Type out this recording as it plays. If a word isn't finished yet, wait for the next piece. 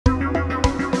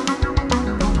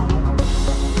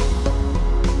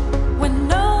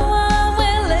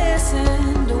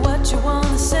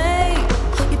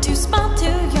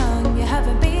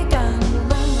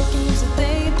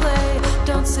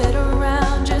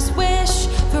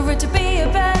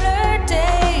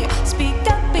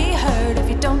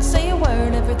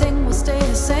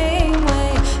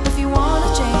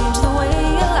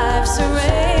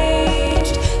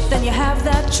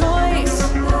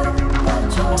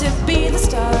to be the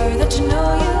star that you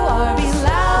know you are. Be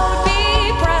loud,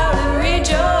 be proud, and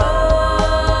rejoice.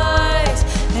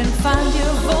 And find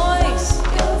your voice.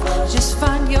 Just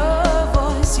find your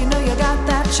voice. You know you got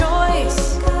that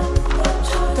choice.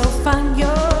 Go find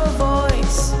your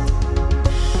voice.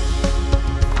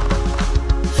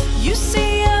 You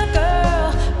see a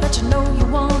girl that you know you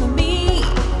wanna meet.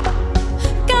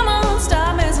 Come on,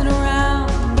 stop messing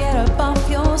around. Get up off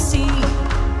your seat.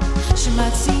 She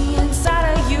might see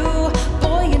inside of you.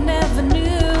 Boy, you never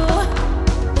knew.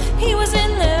 He was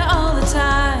in there all the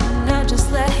time. Now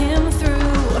just let him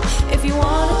through. If you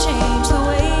wanna change the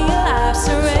way your life's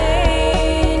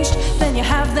arranged, then you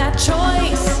have that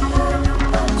choice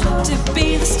to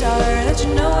be the star that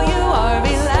you know you are.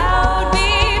 Be loud.